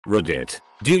Reddit,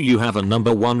 do you have a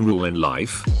number one rule in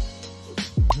life?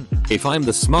 If I'm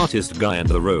the smartest guy in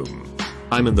the room,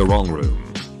 I'm in the wrong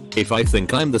room. If I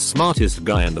think I'm the smartest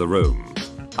guy in the room,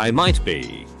 I might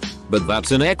be. But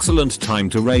that's an excellent time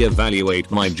to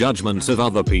re-evaluate my judgments of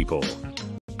other people.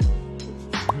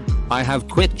 I have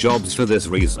quit jobs for this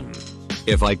reason.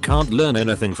 If I can't learn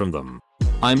anything from them,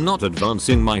 I'm not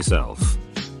advancing myself.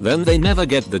 Then they never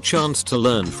get the chance to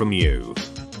learn from you.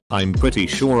 I'm pretty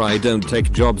sure I don't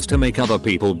take jobs to make other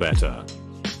people better.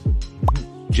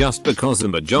 Just because the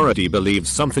majority believes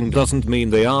something doesn't mean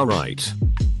they are right.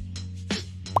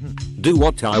 Do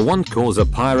what I want cause a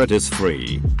pirate is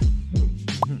free.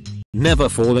 Never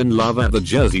fall in love at the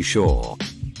Jersey Shore.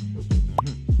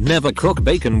 Never cook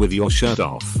bacon with your shirt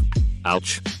off.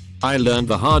 Ouch. I learned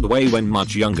the hard way when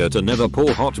much younger to never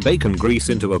pour hot bacon grease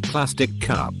into a plastic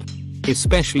cup.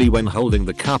 Especially when holding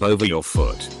the cup over your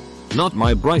foot. Not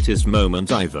my brightest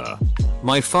moment either.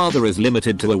 My father is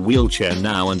limited to a wheelchair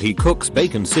now and he cooks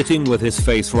bacon sitting with his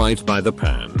face right by the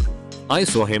pan. I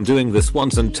saw him doing this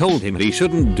once and told him he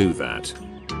shouldn't do that.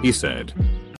 He said,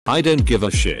 "I don't give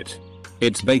a shit.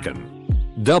 It's bacon."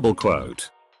 Double quote.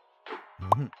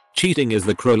 Cheating is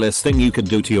the cruelest thing you could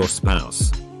do to your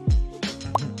spouse.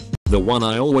 The one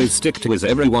I always stick to is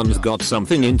everyone's got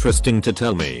something interesting to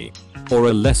tell me. Or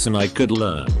a lesson I could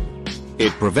learn.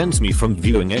 It prevents me from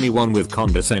viewing anyone with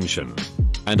condescension.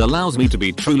 And allows me to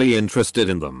be truly interested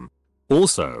in them.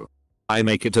 Also, I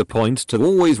make it a point to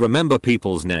always remember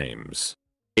people's names.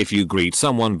 If you greet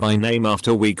someone by name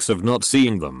after weeks of not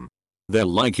seeing them, they'll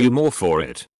like you more for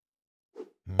it.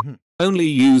 Only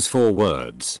use 4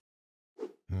 words.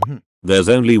 There's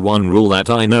only one rule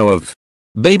that I know of.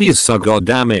 Babies suck,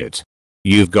 goddammit.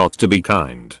 You've got to be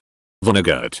kind.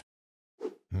 Vonnegut.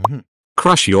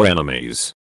 Crush your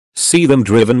enemies. See them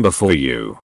driven before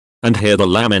you. And hear the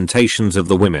lamentations of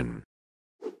the women.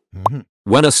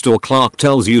 When a store clerk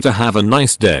tells you to have a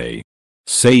nice day,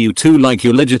 say you too like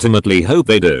you legitimately hope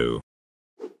they do.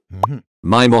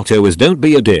 My motto is don't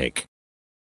be a dick.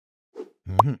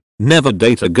 Never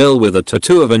date a girl with a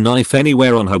tattoo of a knife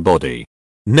anywhere on her body.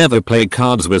 Never play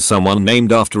cards with someone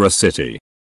named after a city.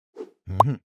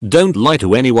 Don't lie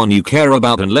to anyone you care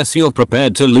about unless you're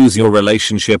prepared to lose your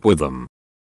relationship with them.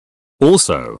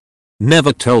 Also,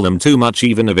 never tell them too much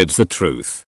even if it's the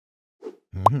truth.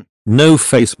 No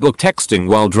Facebook texting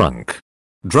while drunk.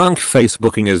 Drunk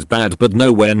Facebooking is bad but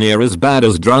nowhere near as bad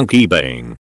as drunk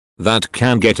eBaying. That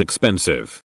can get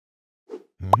expensive.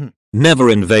 Never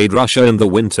invade Russia in the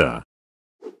winter.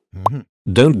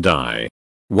 Don't die.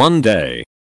 One day,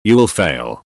 you will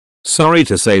fail. Sorry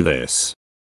to say this.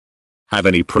 Have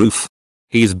any proof?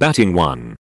 He's batting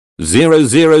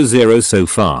 1-0-0-0 so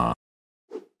far.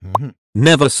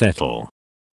 Never settle.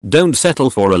 Don't settle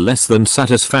for a less than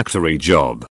satisfactory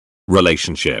job,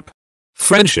 relationship,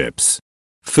 friendships,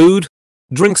 food,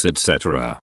 drinks,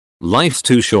 etc. Life's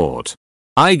too short.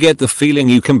 I get the feeling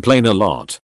you complain a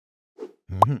lot.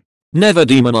 Never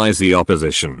demonize the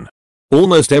opposition.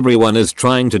 Almost everyone is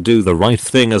trying to do the right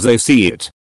thing as they see it.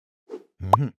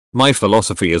 My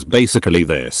philosophy is basically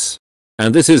this.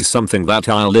 And this is something that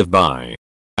I'll live by.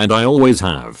 And I always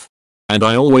have. And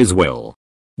I always will.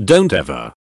 Don't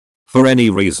ever, for any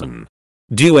reason,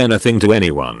 do anything to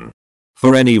anyone.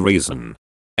 For any reason.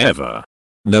 Ever.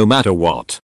 No matter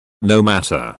what. No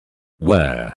matter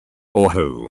where. Or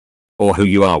who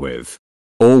you are with.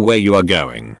 Or where you are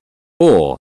going.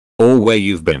 Or where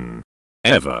you've been.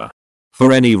 Ever.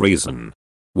 For any reason.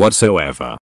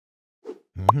 Whatsoever.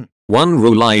 One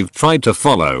rule I've tried to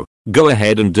follow, go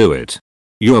ahead and do it.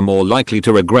 You are more likely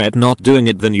to regret not doing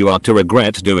it than you are to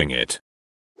regret doing it.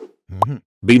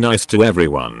 Be nice to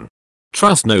everyone.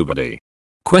 Trust nobody.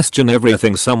 Question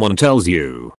everything someone tells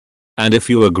you. And if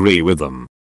you agree with them,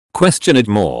 question it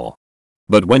more.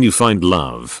 But when you find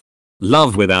love,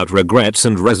 love without regrets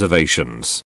and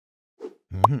reservations.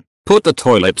 Put the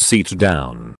toilet seat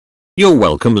down. You're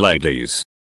welcome, ladies.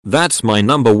 That's my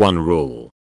number one rule.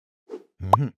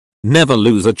 Never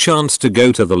lose a chance to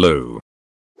go to the loo.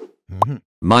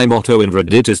 My motto in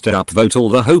Reddit is to upvote all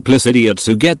the hopeless idiots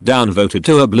who get downvoted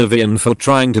to oblivion for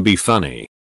trying to be funny.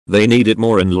 They need it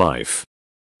more in life.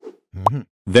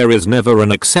 There is never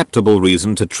an acceptable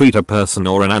reason to treat a person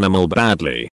or an animal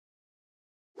badly.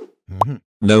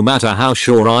 No matter how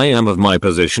sure I am of my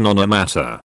position on a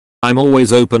matter, I'm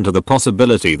always open to the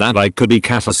possibility that I could be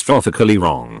catastrophically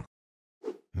wrong.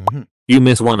 You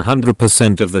miss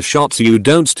 100% of the shots you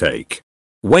don't take.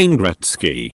 Wayne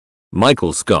Gretzky.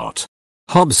 Michael Scott.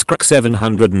 Hobscrack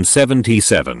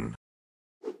 777.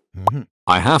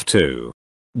 I have to.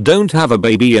 Don't have a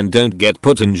baby and don't get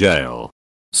put in jail.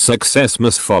 Success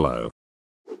must follow.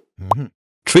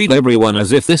 Treat everyone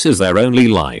as if this is their only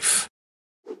life.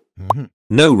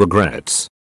 No regrets.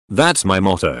 That's my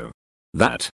motto.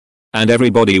 That. And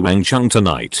everybody Wang Chung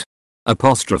tonight.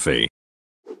 Apostrophe.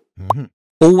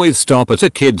 Always stop at a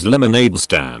kid's lemonade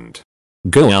stand.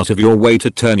 Go out of your way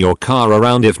to turn your car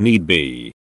around if need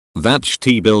be. That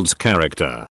shit builds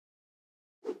character.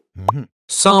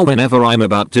 So whenever I'm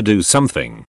about to do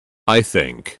something, I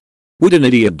think, would an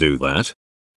idiot do that?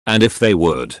 And if they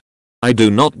would, I do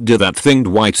not do that thing.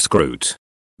 Dwight Schrute.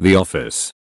 The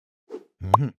Office.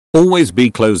 Always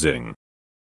be closing.